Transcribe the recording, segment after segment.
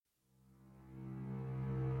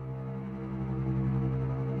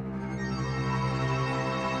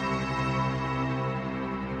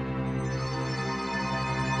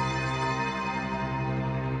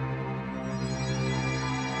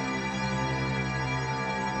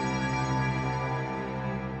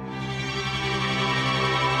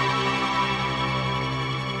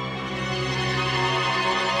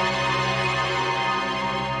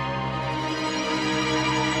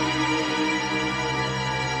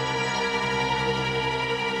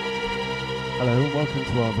Hello and welcome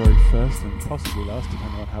to our very first and possibly last,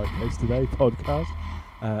 depending on how it goes today, podcast.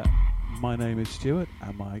 My name is Stuart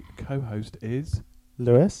and my co-host is...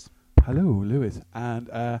 Lewis. Hello, Lewis.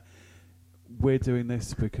 And we're doing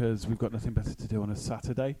this because we've got nothing better to do on a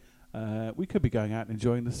Saturday. We could be going out and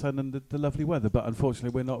enjoying the sun and the lovely weather, but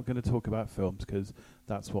unfortunately we're not going to talk about films because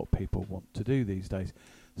that's what people want to do these days.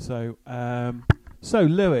 So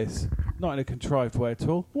Lewis, not in a contrived way at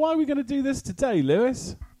all, why are we going to do this today,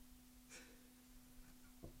 Lewis?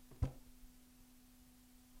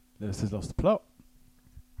 Lewis has lost the plot.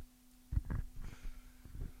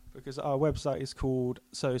 Because our website is called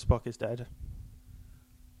So Spock is Dead.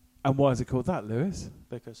 And why is it called that, Lewis?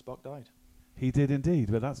 Because Spock died. He did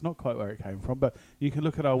indeed, but that's not quite where it came from. But you can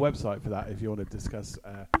look at our website for that if you want to discuss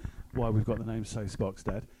why we've got the name So Spock's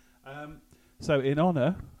Dead. So in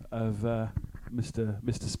honour of Mr.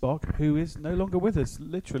 Spock, who is no longer with us,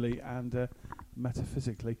 literally and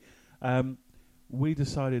metaphysically, we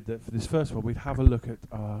decided that for this first one we'd have a look at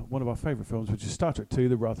one of our favourite films, which is Star Trek II,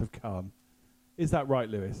 The Wrath of Khan. Is that right,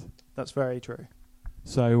 Lewis? That's very true.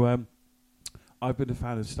 So I've been a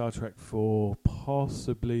fan of Star Trek for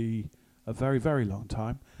possibly a very, very long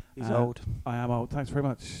time. He's old. I am old. Thanks very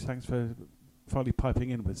much. Thanks for finally piping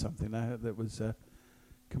in with something there that was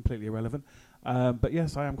completely irrelevant. But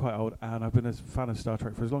yes, I am quite old, and I've been a fan of Star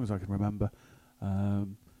Trek for as long as I can remember. The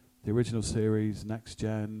original series, Next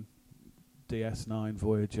Gen, DS9,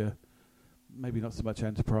 Voyager, maybe not so much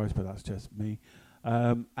Enterprise, but that's just me.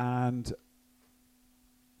 And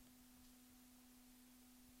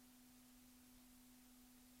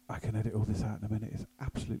I can edit all this out in a minute. It's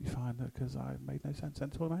absolutely fine because I made no sense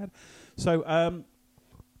in my head. So I've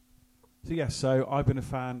been a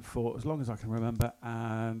fan for as long as I can remember,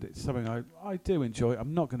 and it's something I do enjoy.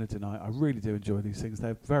 I'm not going to deny it. I really do enjoy these things.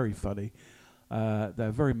 They're very funny.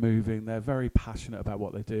 They're very moving. They're very passionate about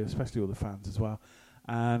what they do, especially all the fans as well.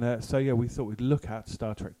 And we thought we'd look at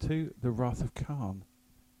Star Trek II, The Wrath of Khan.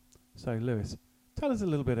 So, Lewis, tell us a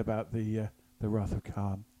little bit about the Wrath of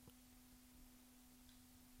Khan.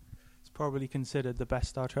 It's probably considered the best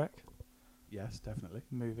Star Trek. Yes, definitely.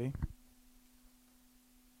 Movie.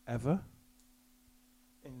 Ever?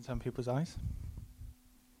 In some people's eyes.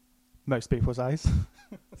 Most people's eyes.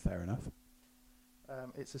 Fair enough.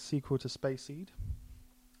 It's a sequel to Space Seed.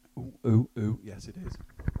 Ooh, yes it is.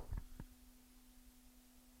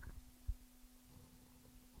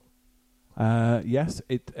 Yes,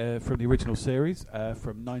 it from the original series,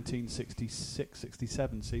 from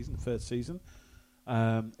 1966-67 season, first season.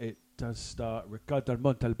 It does star Ricardo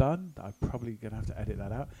Montalban. I'm probably going to have to edit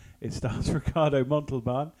that out. It stars Ricardo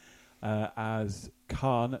Montalban as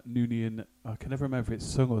Khan Noonien. I can never remember if it's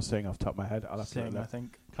Sung or Singh off the top of my head. I'll have Singh, to I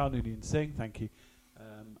think. Khan Noonien Singh, thank you.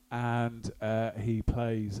 And he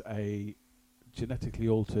plays a genetically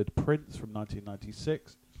altered prince from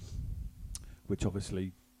 1996, which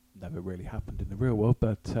obviously never really happened in the real world,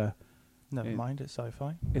 but never mind, it's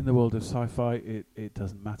sci-fi. In the world of sci-fi, it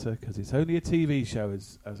doesn't matter because it's only a TV show,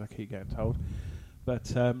 as I keep getting told. But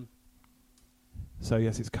so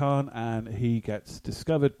yes, it's Khan, and he gets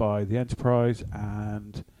discovered by the Enterprise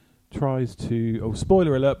and tries to... Oh,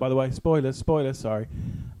 spoiler alert, by the way. Spoiler, sorry.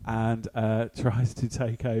 And tries to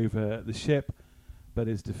take over the ship, but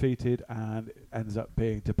is defeated and ends up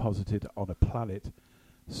being deposited on a planet.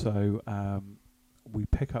 So we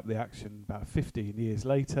pick up the action about 15 years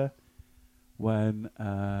later when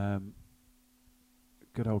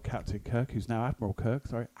good old Captain Kirk, who's now Admiral Kirk,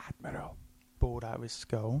 Admiral. Bored out of his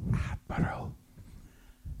skull. Admiral.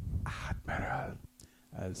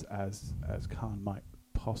 As Khan might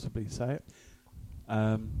possibly say it.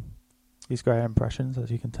 He's great impressions,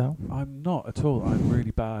 as you can tell. I'm not at all. I'm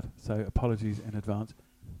really bad, so apologies in advance.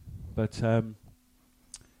 But so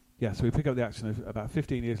we pick up the action of about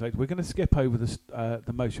 15 years later. We're going to skip over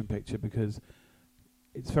the motion picture because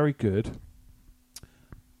it's very good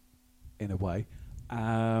in a way,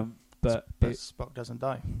 but Spock doesn't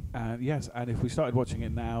die. And yes, and if we started watching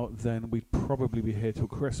it now, then we'd probably be here till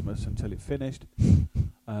Christmas until it finished,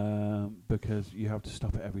 because you have to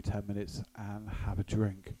stop it every 10 minutes and have a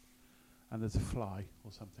drink. And there's a fly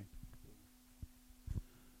or something.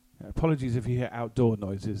 Apologies if you hear outdoor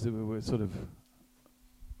noises. We're sort of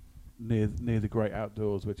near the great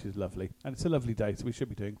outdoors, which is lovely. And it's a lovely day, so we should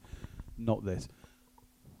be doing not this.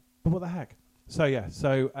 But what the heck?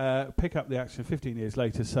 So pick up the action 15 years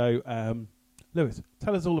later. So, Lewis,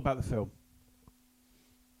 tell us all about the film.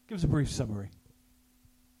 Give us a brief summary.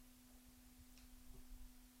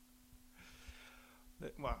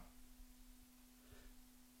 Well,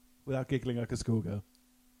 without giggling like a schoolgirl.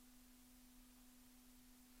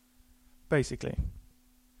 Basically,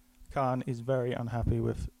 Khan is very unhappy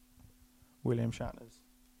with William Shatner's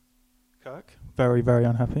Kirk. Very, very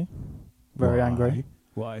unhappy. Very angry.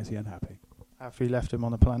 Why is he unhappy? After he left him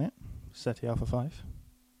on the planet, SETI Alpha 5.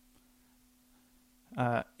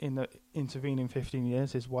 In the intervening 15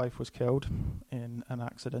 years, his wife was killed in an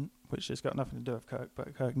accident, which has got nothing to do with Kirk,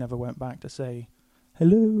 but Kirk never went back to say,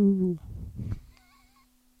 hello.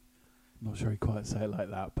 Not sure he quite say it like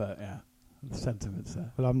that, but yeah, the sentiment's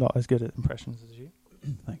there. Well, I'm not as good at impressions as you.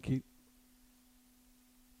 Thank you.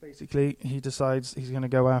 Basically, he decides he's going to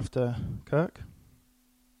go after Kirk.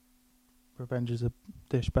 Revenge is a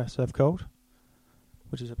dish best served cold,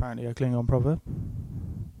 which is apparently a Klingon proverb.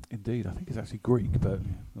 Indeed, I think it's actually Greek, but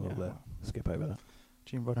we'll skip over that.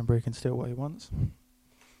 Gene Roddenberry can steal what he wants.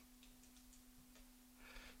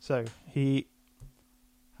 So he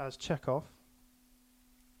has Chekhov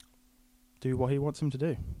do what he wants him to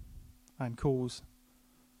do, and calls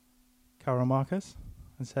Carol Marcus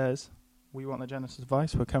and says, "We want the Genesis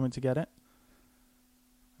device. We're coming to get it."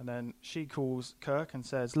 And then she calls Kirk and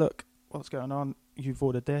says, "Look, what's going on? You've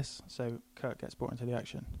ordered this." So Kirk gets brought into the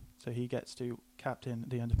action. So he gets to captain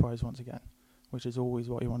the Enterprise once again, which is always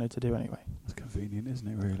what he wanted to do anyway. It's convenient, isn't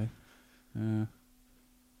it, really?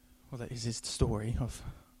 Well, that is his story of,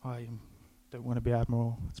 I don't want to be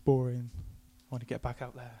Admiral. It's boring. I want to get back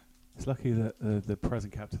out there. It's lucky that the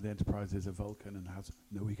present captain of the Enterprise is a Vulcan and has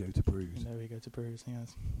no ego to bruise. No ego to bruise, he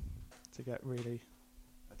has. To get really...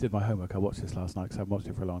 I did my homework. I watched this last night because I haven't watched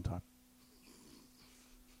it for a long time.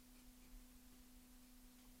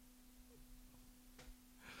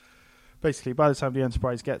 Basically, by the time the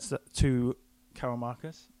Enterprise gets to Carol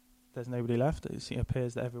Marcus, there's nobody left. It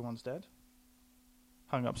appears that everyone's dead.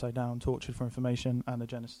 Hung upside down, tortured for information, and the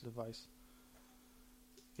Genesis device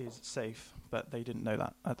is safe, but they didn't know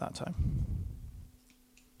that at that time.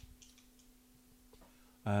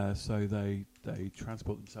 So they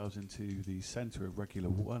transport themselves into the centre of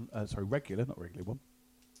regular, not regular one.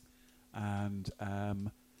 And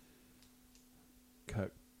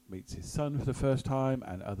Kirk meets his son for the first time,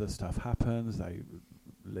 and other stuff happens. They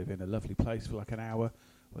live in a lovely place for like an hour,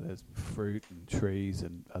 where there's fruit and trees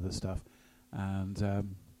and other stuff. And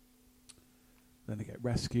then they get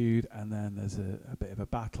rescued, and then there's a bit of a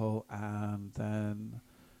battle, and then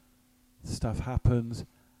stuff happens.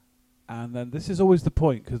 And then this is always the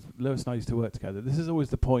point, because Lewis and I used to work together, this is always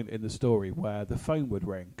the point in the story where the phone would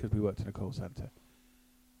ring, because we worked in a call centre.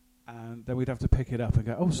 And then we'd have to pick it up and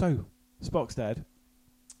go, oh, so Spock's dead.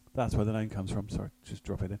 That's where the name comes from. Sorry, just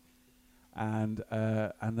drop it in. And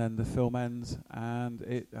then the film ends,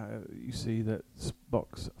 and you see that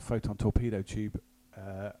Spock's photon torpedo tube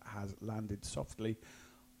has landed softly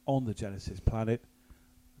on the Genesis planet,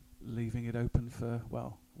 leaving it open for,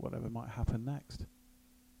 well, whatever might happen next.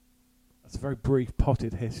 That's a very brief,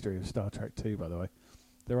 potted history of Star Trek 2, by the way.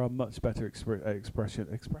 There are much better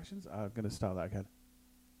expressions. I'm going to start that again.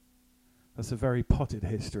 That's a very potted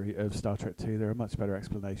history of Star Trek 2. There are much better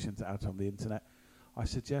explanations out on the internet. I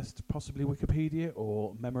suggest possibly Wikipedia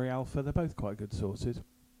or Memory Alpha. They're both quite good sources.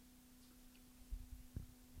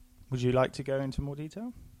 Would you like to go into more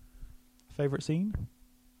detail? Favourite scene?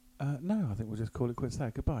 No, I think we'll just call it quits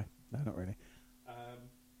there. Goodbye. No, not really.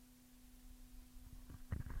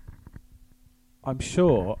 I'm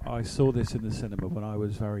sure I saw this in the cinema when I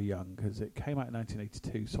was very young, because it came out in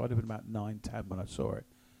 1982, so I'd have been about 9, 10 when I saw it.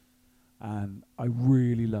 And I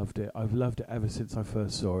really loved it. I've loved it ever since I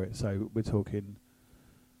first saw it, so we're talking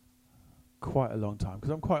quite a long time. Because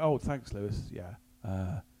I'm quite old, thanks, Lewis. Yeah.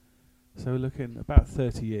 So we're looking about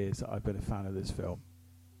 30 years that I've been a fan of this film.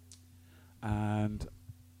 And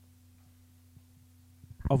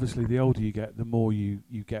obviously, the older you get, the more you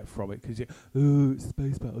get from it, because ooh, it's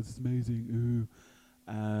space battles, it's amazing,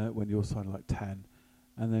 ooh, when you're sort of like 10.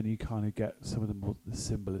 And then you kind of get some of the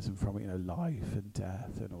symbolism from it, life and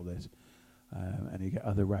death and all this. And you get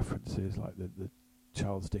other references, like the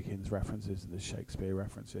Charles Dickens references and the Shakespeare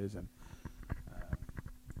references. And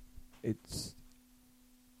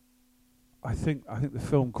I think the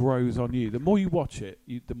film grows on you. The more you watch it,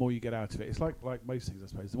 the more you get out of it. It's like most things, I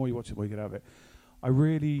suppose. The more you watch it, the more you get out of it. I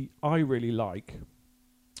really like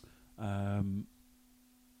the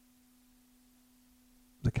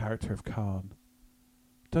character of Khan.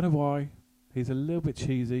 Don't know why. He's a little bit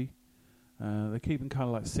cheesy. They keep him kind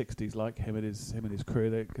of like 60s, like him and his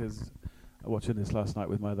crew. Because watching this last night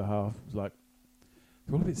with my other half, it was like,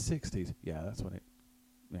 they're all a bit 60s. Yeah, that's when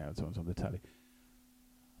it's on the telly.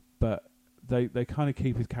 But they kind of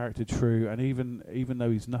keep his character true, and even though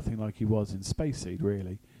he's nothing like he was in Space Seed,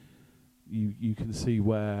 really, you can see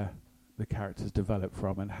where the character's developed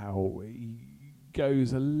from and how he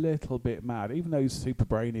goes a little bit mad, even though he's super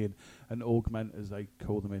brainy and augment, as they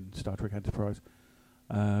call them in Star Trek Enterprise.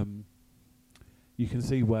 you can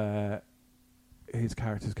see where his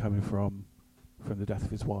character's coming from the death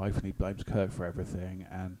of his wife, and he blames Kirk for everything,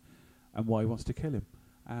 and why he wants to kill him.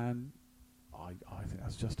 And I think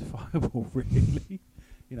that's justifiable, really.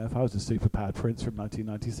 You know, if I was a superpowered prince from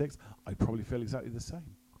 1996, I'd probably feel exactly the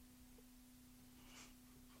same.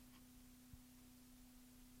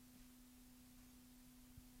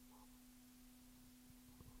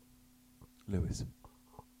 Lewis.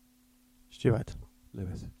 Stuart.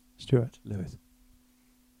 Lewis. Stuart. Lewis.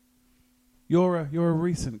 You're a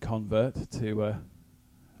recent convert to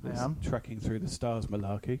this I am. trekking through the stars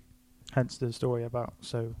malarkey. Hence the story about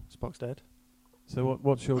Spock's dead. So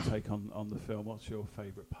what's your take on the film? What's your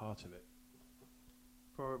favourite part of it?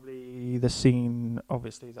 Probably the scene,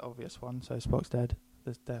 obviously the obvious one. So Spock's dead.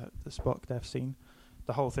 The Spock death scene.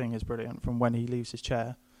 The whole thing is brilliant. From when he leaves his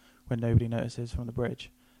chair, when nobody notices, from the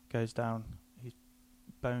bridge, goes down.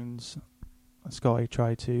 Bones and Scotty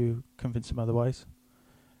try to convince him otherwise.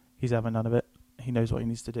 He's having none of it. He knows what he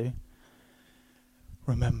needs to do.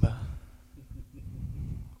 Remember.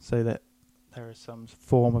 So that there is some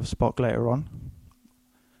form of Spock later on.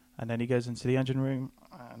 And then he goes into the engine room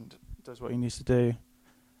and does what he needs to do.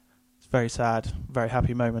 It's very sad, very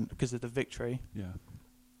happy moment because of the victory. Yeah.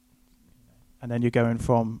 And then you're going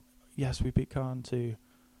from, yes, we beat Khan, to,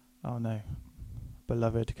 oh no,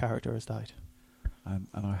 beloved character has died. And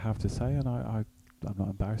I have to say, and I'm not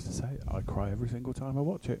embarrassed to say, I cry every single time I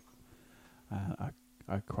watch it.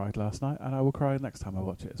 I cried last night, and I will cry next time I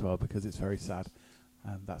watch it as well, because it's very sad.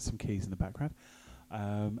 And that's some keys in the background.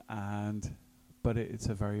 But it's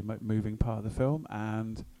a very moving part of the film,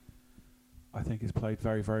 and I think it's played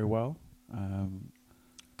very, very well.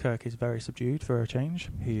 Kirk is very subdued for a change.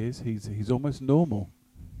 He is. He's almost normal,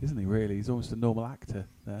 isn't he? Really, he's almost a normal actor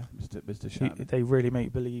there, Mr. Shatner. They really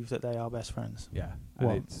make believe that they are best friends. Yeah,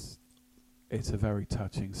 and it's a very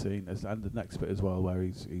touching scene, and the next bit as well, where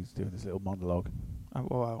he's doing this little monologue.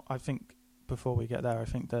 Well, I think before we get there, I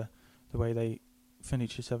think the way they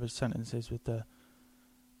finish each other's sentences with the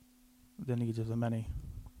needs of the many,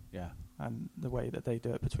 yeah, and the way that they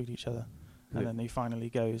do it between each other, and then he finally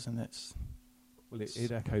goes, and it's. Well,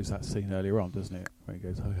 it echoes that scene earlier on, doesn't it? Where he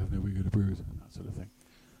goes, "I have no wing to bruise," and that sort of thing.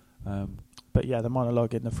 But yeah, the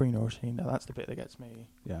monologue in the funeral scene, that's the bit that gets me.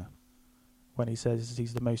 Yeah. When he says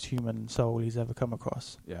he's the most human soul he's ever come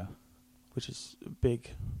across. Yeah. Which is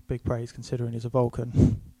big praise considering he's a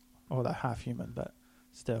Vulcan, or that half human, but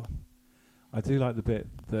still. I do like the bit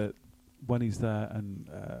that when he's there and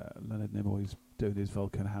Leonard Nimoy's doing his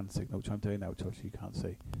Vulcan hand signal, which I'm doing now, which obviously you can't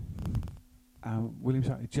see. William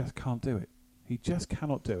Shatner just can't do it. He just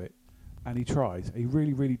cannot do it. And he tries. He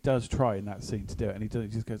really, really does try in that scene to do it. And he does. He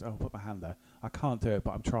just goes, "Oh, put my hand there. I can't do it,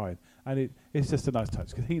 but I'm trying." And it's just a nice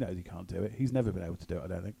touch because he knows he can't do it. He's never been able to do it, I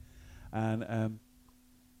don't think. And I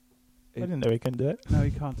didn't know he couldn't do it. No,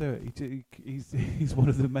 he can't do it. He's one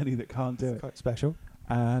of the many that can't do it. Quite special.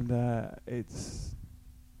 And it's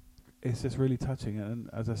just really touching.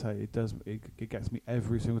 And as I say, it gets me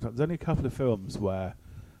every single time. There's only a couple of films where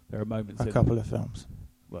there are moments. A couple of films.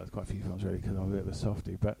 Well, there's quite a few films really because I'm a bit of a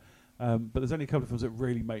softie, but there's only a couple of films that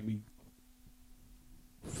really make me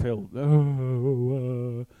feel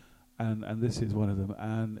and this is one of them,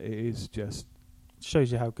 and it is just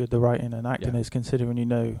shows you how good the writing and acting is, considering you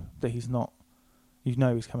know that he's not, you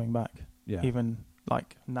know he's coming back. Yeah. Even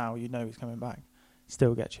like now, you know he's coming back.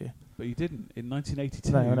 Still gets you. But you didn't in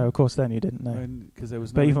 1982. No, of course then you didn't know. Because there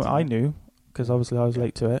was. But no even internet. I knew, because obviously I was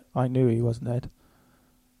late to it. I knew he wasn't dead.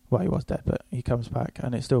 Well, he was dead, but he comes back,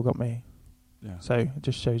 and it still got me. Yeah. So it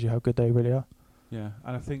just shows you how good they really are. Yeah,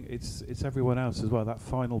 and I think it's everyone else as well. That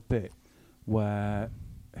final bit where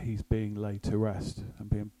he's being laid to rest and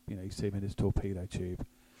being, you see him in his torpedo tube,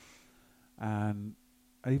 and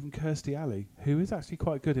even Kirstie Alley, who is actually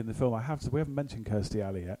quite good in the film. We haven't mentioned Kirstie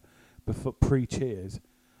Alley yet, before pre-Cheers,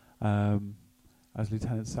 as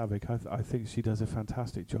Lieutenant Savick. I think she does a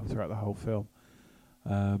fantastic job throughout the whole film.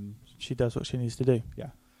 She does what she needs to do. Yeah.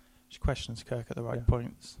 She questions Kirk at the right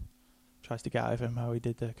points. Tries to get out of him how he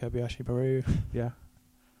did the Kobayashi Maru. Yeah.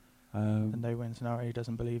 The no-win scenario he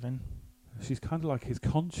doesn't believe in. She's kind of like his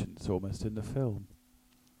conscience almost in the film.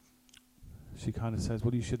 She kind of says,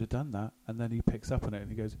 "Well, you should have done that," and then he picks up on it and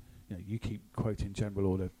he goes, "You keep quoting General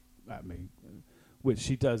Order at me," which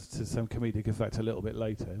she does to some comedic effect a little bit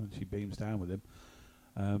later when she beams down with him.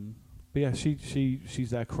 But yeah,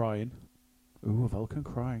 she's there crying. Ooh, a Vulcan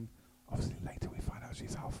crying. Obviously, later we find out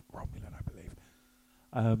she's half Romulan, I believe.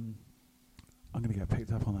 I'm going to get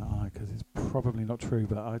picked up on that, aren't I? Because it's probably not true,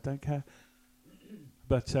 but I don't care.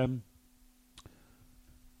 But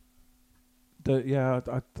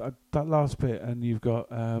that last bit, and you've got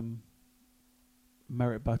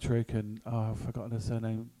Merritt Buttrick and I've forgotten her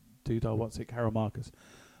surname, Doodle, what's it, Carol Marcus.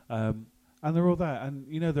 And they're all there, and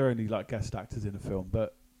they're only like guest actors in a film,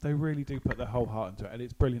 but they really do put their whole heart into it, and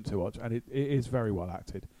it's brilliant to watch, and it is very well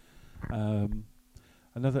acted.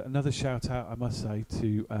 Another shout out, I must say,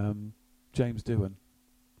 to James Doohan.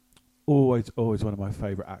 Always one of my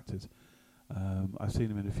favourite actors. I've seen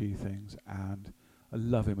him in a few things, and I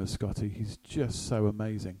love him as Scotty. He's just so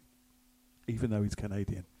amazing, even though he's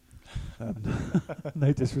Canadian.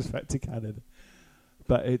 No disrespect to Canada,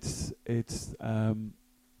 but it's in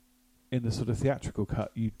the sort of theatrical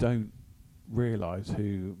cut, you don't realise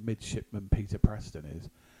who Midshipman Peter Preston is.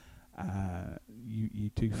 You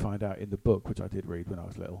do find out in the book, which I did read when I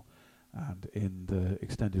was little, and in the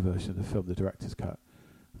extended version of the film, the director's cut,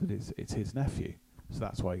 that it's his nephew. So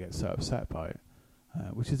that's why he gets so upset by it,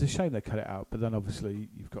 which is a shame they cut it out. But then obviously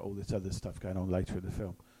you've got all this other stuff going on later in the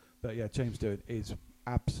film. But yeah, James Doohan is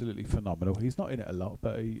absolutely phenomenal. He's not in it a lot,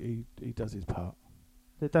 but he does his part.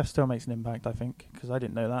 The death still makes an impact, I think, because I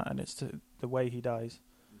didn't know that, and it's the way he dies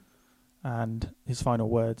and his final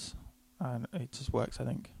words, and it just works, I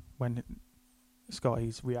think. When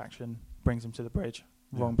Scotty's reaction brings him to the bridge,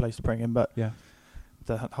 wrong place to bring him, but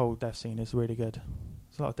the whole death scene is really good.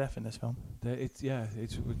 There's a lot of death in this film.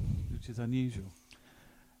 Which is unusual.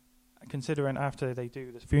 Considering after they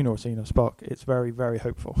do this funeral scene of Spock, it's very, very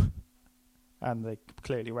hopeful, and they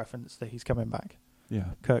clearly reference that he's coming back. Yeah,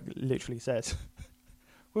 Kirk literally says,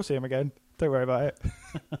 "We'll see him again. Don't worry about it."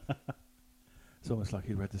 It's almost like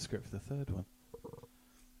he read the script for the third one.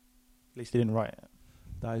 At least he didn't write it.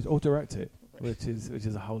 That is, or direct it, which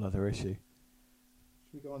is a whole other issue.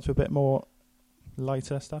 Should we go on to a bit more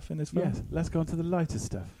lighter stuff in this film? Yes, let's go on to the lighter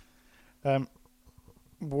stuff.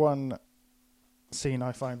 One scene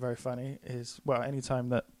I find very funny is, any time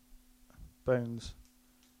that Bones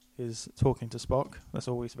is talking to Spock, that's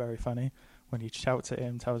always very funny. When he shouts at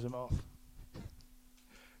him, tells him off,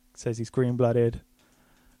 says he's green-blooded.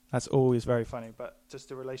 That's always very funny. But just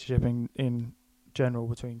the relationship in general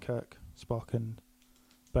between Kirk, Spock, and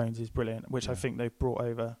Bones is brilliant, which I think they've brought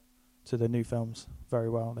over to the new films very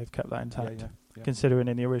well. They've kept that intact. Yeah. Considering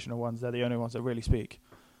in the original ones, they're the only ones that really speak.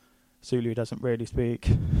 Sulu doesn't really speak.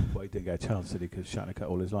 Well, he didn't get a chance, did he? Because Shatner cut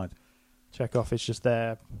all his lines. Chekhov is just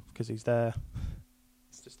there because he's there.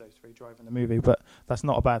 It's just those three driving the movie, but that's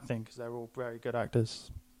not a bad thing because they're all very good actors.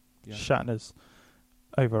 Yeah. Shatner's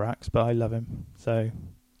overacts, but I love him, so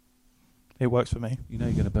it works for me. You know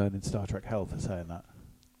you're going to burn in Star Trek Hell for saying that.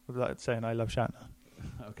 Like saying I love Shatner.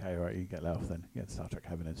 Okay, right, you get let off then. You get Star Trek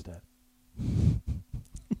Heaven instead.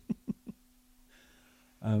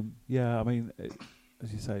 I mean,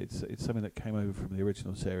 as you say, it's something that came over from the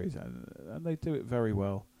original series, and they do it very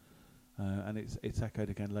well. And it's echoed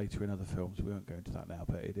again later in other films. We won't go into that now,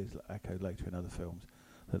 but it is echoed later in other films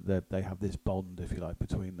that they have this bond, if you like,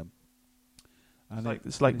 between them. And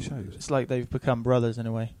it's like they've become brothers in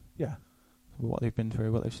a way. Yeah, what they've been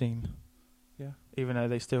through, what they've seen. Yeah, even though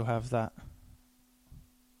they still have that.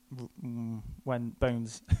 When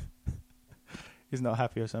Bones is not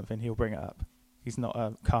happy or something, he'll bring it up. He's not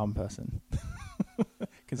a calm person.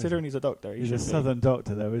 Considering he's a doctor, he's a southern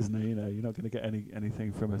doctor, though, isn't he? You know, you're not going to get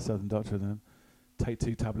anything from a southern doctor. Then take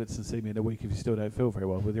 2 tablets and see me in a week if you still don't feel very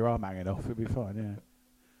well. With your arm hanging off, it'll be fine. Yeah.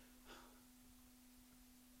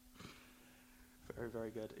 Very, very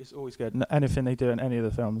good. It's always good. Anything they do in any of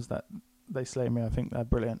the films that they slay me, I think they're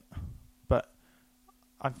brilliant. But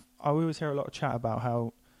I always hear a lot of chat about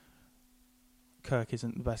how Kirk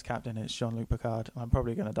isn't the best captain. It's Jean-Luc Picard. I'm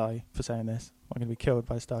probably going to die for saying this. I'm going to be killed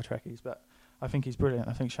by Star Trekkies, but I think he's brilliant.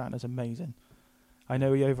 I think Shatner's amazing. I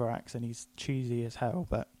know he overacts and he's cheesy as hell,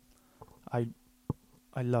 but I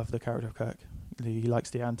love the character of Kirk. He likes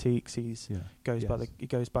the antiques. He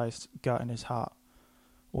goes by his gut and his heart.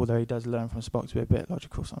 Although he does learn from Spock to be a bit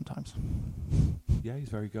logical sometimes. Yeah, he's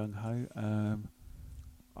very gung ho.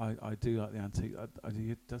 I do like the antique.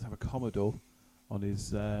 He does have a Commodore on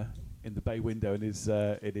his in the bay window in his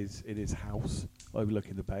house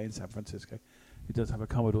overlooking the bay in San Francisco. He does have a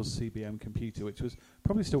Commodore CBM computer, which was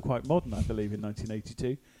probably still quite modern, I believe, in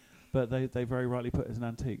 1982. But they very rightly put it as an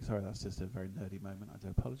antique. Sorry, that's just a very nerdy moment. I do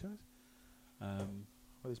apologise.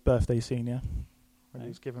 His birthday scene, yeah, when he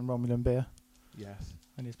was giving Romulan beer. Yes.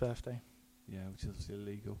 On his birthday. Yeah, which is obviously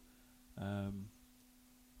illegal.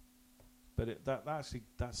 But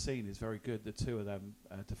that scene is very good. The two of them,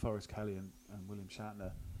 DeForest Kelley and William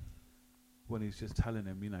Shatner, when he's just telling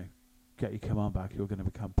him, get your command back, you're going to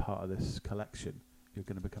become part of this collection. You're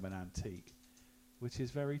going to become an antique, which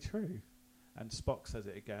is very true. And Spock says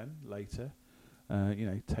it again later,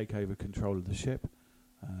 take over control of the ship.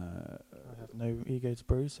 I have no ego to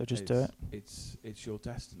bruise, so just do it. It's your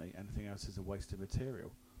destiny. Anything else is a waste of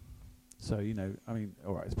material. So, I mean,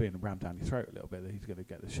 all right, it's being rammed down your throat a little bit that he's going to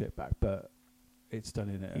get the shit back, but it's done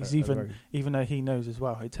in it. Even though he knows as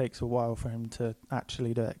well, it takes a while for him to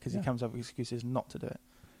actually do it because he comes up with excuses not to do it.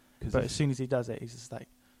 But as soon as he does it, he's just like,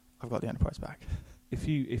 I've got the Enterprise back. If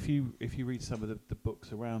you read some of the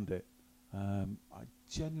books around it, I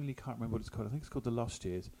genuinely can't remember what it's called. I think it's called The Lost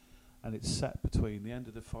Years, and it's set between the end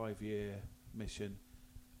of the 5-year mission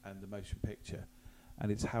and the motion picture,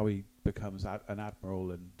 and it's how he becomes an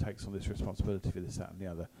admiral and takes on this responsibility for this, that, and the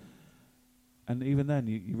other. And even then,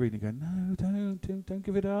 you read and go, no, don't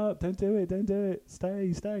give it up, don't do it,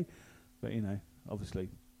 stay. But obviously,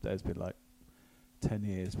 there's been like 10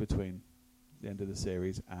 years between the end of the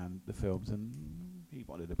series and the films, and he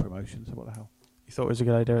wanted a promotion, so what the hell? You thought it was a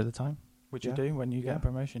good idea at the time? Which you do when you get a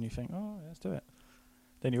promotion, you think, oh, let's do it.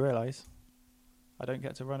 Then you realise, I don't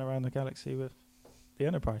get to run around the galaxy with the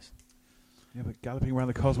Enterprise. Yeah, but galloping around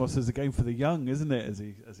the cosmos is a game for the young, isn't it? As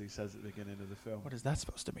he says at the beginning of the film. What is that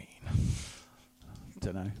supposed to mean?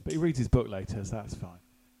 Don't know. But he reads his book later, so that's fine.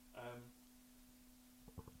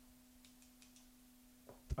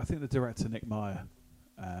 I think the director, Nick Meyer,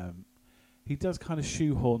 he does kind of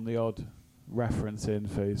shoehorn the odd reference in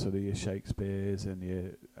for sort of your Shakespeare's and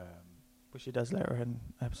your... which he does later in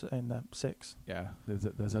episode 6. Yeah,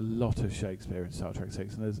 there's a lot of Shakespeare in Star Trek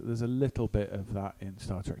 6, and there's a little bit of that in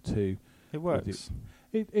Star Trek 2. It works.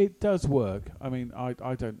 It does work. I mean,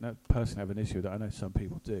 I don't personally have an issue with it. I know some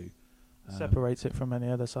people do. Separates it from any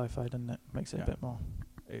other sci-fi, doesn't it? Makes it a bit more.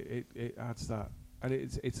 It adds that, and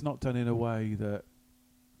it's not done in a way that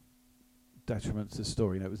detriments the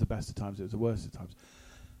story. It was the best of times. It was the worst of times.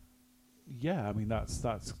 Yeah, I mean that's.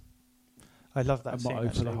 I love that scene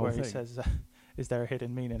actually, where he says, "Is there a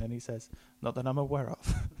hidden meaning?" And he says, "Not that I'm aware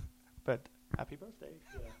of, but happy birthday."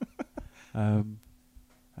 Yeah.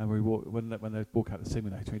 And when they walk out the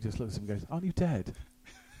simulator, he just looks at him and goes, "Aren't you dead?"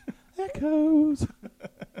 Echoes.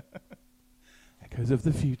 Echoes of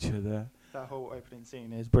the future there. That whole opening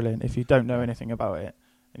scene is brilliant. If you don't know anything about it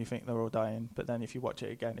and you think they're all dying, but then if you watch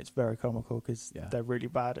it again, it's very comical because they're really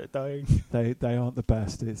bad at dying. They aren't the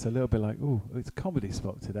best. It's a little bit like, oh, it's a comedy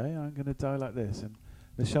spot today. I'm going to die like this. And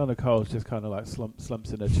Lashana Cole's just kind of like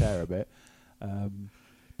slumps in her chair a bit.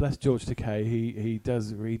 Bless George Takei. He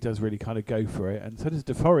does really kind of go for it. And so does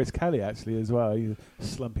DeForest Kelly actually as well. He's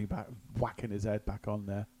slumping back, whacking his head back on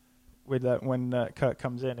there. With when Kirk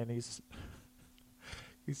comes in and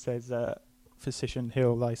he says, "Physician,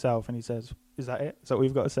 heal thyself," and he says, "Is that it? Is that what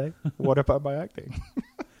we've got to say? What about my acting?"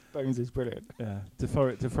 Bones is brilliant. Yeah,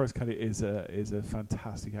 DeForest Kelly is a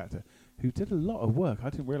fantastic actor who did a lot of work. I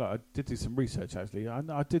didn't realise. I did do some research actually.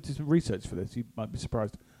 I did do some research for this. You might be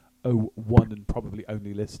surprised. One and probably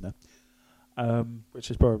only listener,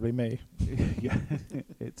 which is probably me. Yeah,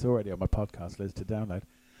 it's already on my podcast list to download.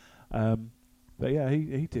 But yeah,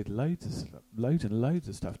 he did loads and loads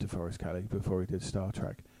of stuff to Forrest Kelly before he did Star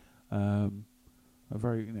Trek. A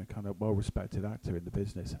very kind of well-respected actor in the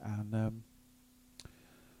business, and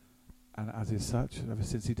as is such, ever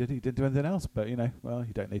since he didn't do anything else. But you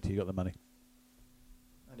don't need to. You got the money.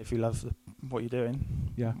 And if you love what you're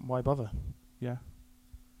doing, why bother? Yeah.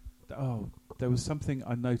 There was something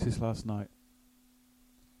I noticed last night,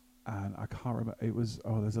 and I can't remember. It was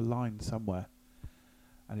there's a line somewhere.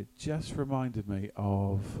 And it just reminded me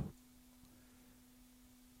of...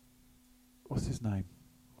 What's his name?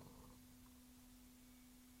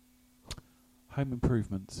 Home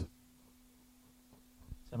Improvements.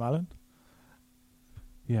 Sam Allen?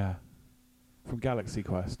 Yeah. From Galaxy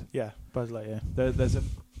Quest. Yeah, Buzz Lightyear. There's a...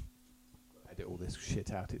 Edit all this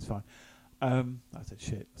shit out, it's fine. I said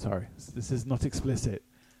shit, sorry. This is not explicit.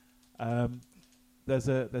 There's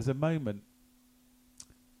a moment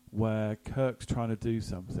where Kirk's trying to do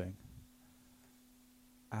something,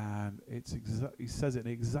 and he says it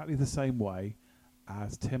in exactly the same way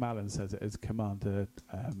as Tim Allen says it as Commander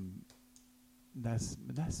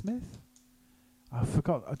Nesmith. I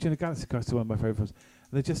forgot. Galaxy Quest is one of my favourite films.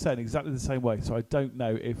 And they just say it in exactly the same way, so I don't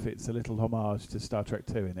know if it's a little homage to Star Trek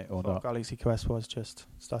 2 in it or not. Galaxy Quest was just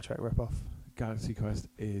Star Trek rip-off. Galaxy Quest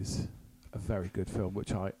is a very good film,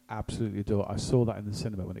 which I absolutely adore. I saw that in the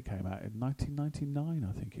cinema when it came out in 1999,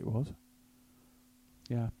 I think it was.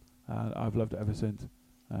 Yeah, I've loved it ever since.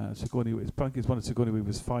 Sigourney is one of Sigourney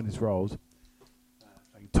Weaver's finest roles.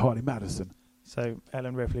 Like Tiny Madison. So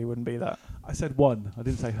Ellen Ripley wouldn't be that? I said one. I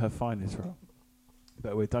didn't say her finest role.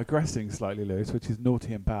 But we're digressing slightly, Lewis, which is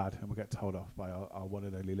naughty and bad, and we'll get told off by our one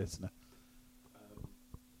and only listener.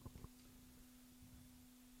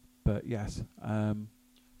 But yes.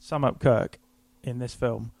 Sum up Kirk in this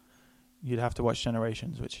film. you'd have to watch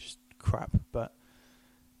Generations, which is crap. But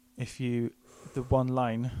the one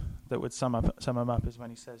line that would sum him up is when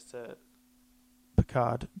he says to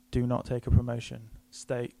Picard, "Do not take a promotion.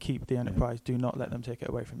 Keep the Enterprise. Do not let them take it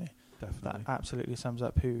away from you." Definitely. That absolutely sums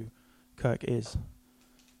up who Kirk is.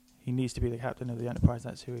 He needs to be the captain of the Enterprise.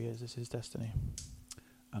 That's who he is. It's his destiny.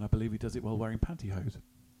 And I believe he does it while wearing pantyhose.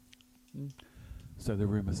 So the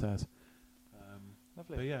rumour says.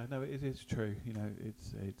 Lovely. But yeah, no, it is true. You know,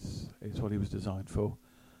 it's what he was designed for.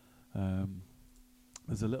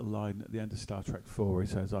 There's a little line at the end of Star Trek 4 where he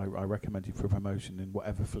says, I recommend you for promotion in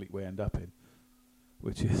whatever fleet we end up in,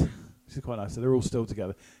 which is quite nice. So they're all still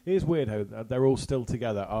together. It is weird how they're all still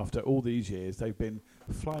together after all these years. They've been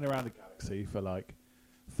flying around the galaxy for like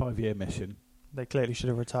 5-year mission. They clearly should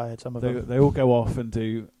have retired, some of them. They all go off and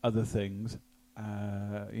do other things.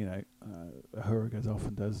 Uhura goes off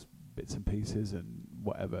and does bits and pieces and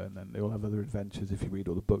whatever, and then they all have other adventures if you read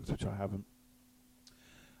all the books, which I haven't.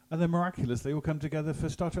 And then miraculously all come together for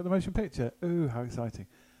Star Trek the Motion Picture. Ooh, how exciting.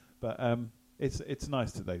 But it's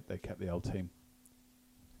nice that they kept the old team.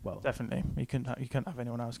 Well, definitely. You couldn't have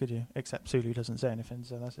anyone else, could you? Except Sulu doesn't say anything,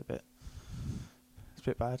 so that's a bit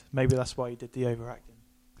bad. Maybe that's why he did the overacting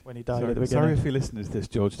when he died at the beginning. Sorry if you're listening to this,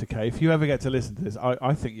 George Takei. If you ever get to listen to this,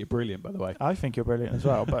 I think you're brilliant, by the way. I think you're brilliant as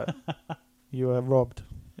well, but you were robbed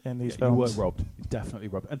in these films. You were robbed. You definitely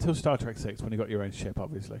robbed. Until Star Trek 6, when you got your own ship,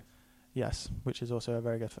 obviously. Yes, which is also a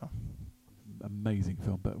very good film. Amazing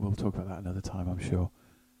film, but we'll talk about that another time, I'm sure.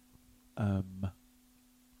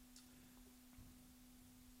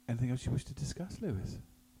 Anything else you wish to discuss, Lewis?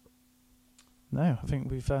 No, I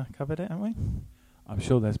think we've covered it, haven't we? I'm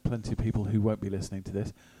sure there's plenty of people who won't be listening to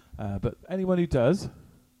this. But anyone who does,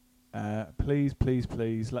 please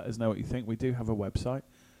let us know what you think. We do have a website.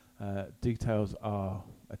 Details are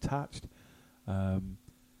attached.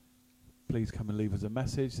 Please come and leave us a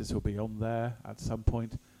message. This will be on there at some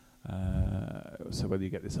point. So whether you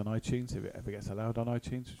get this on iTunes, if it ever gets allowed on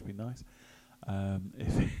iTunes, which would be nice.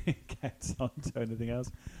 If it gets onto anything else,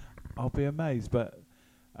 I'll be amazed. But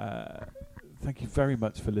thank you very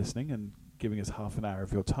much for listening and giving us half an hour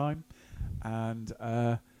of your time. And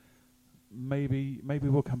maybe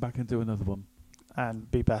we'll come back and do another one.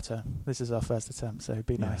 And be better. This is our first attempt, so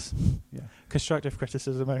be nice. Yeah. Constructive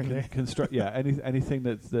criticism only. Anything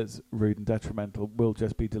that's rude and detrimental will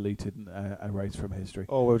just be deleted and erased from history.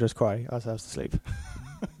 Or we'll just cry ourselves to sleep.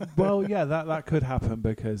 Well, yeah, that could happen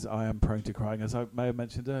because I am prone to crying, as I may have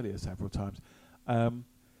mentioned earlier several times.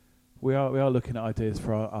 We are looking at ideas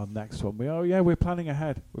for our next one. We're planning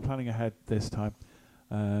ahead. We're planning ahead this time.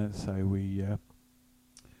 So we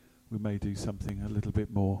may do something a little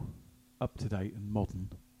bit more up to date and modern,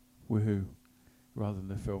 woohoo, rather than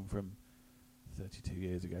the film from 33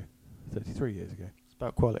 years ago. It's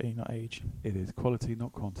about quality, not age. It is quality,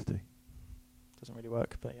 not quantity. Doesn't really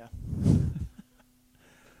work, but yeah.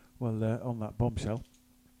 Well, on that bombshell,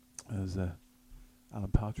 as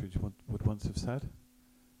Alan Partridge would once have said,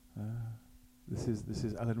 this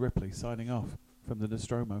is Alan Ripley signing off from the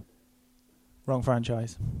Nostromo. Wrong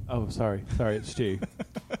franchise. Oh, sorry, it's Stu.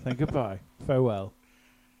 Saying goodbye, farewell.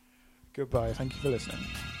 Goodbye. Thank you for listening.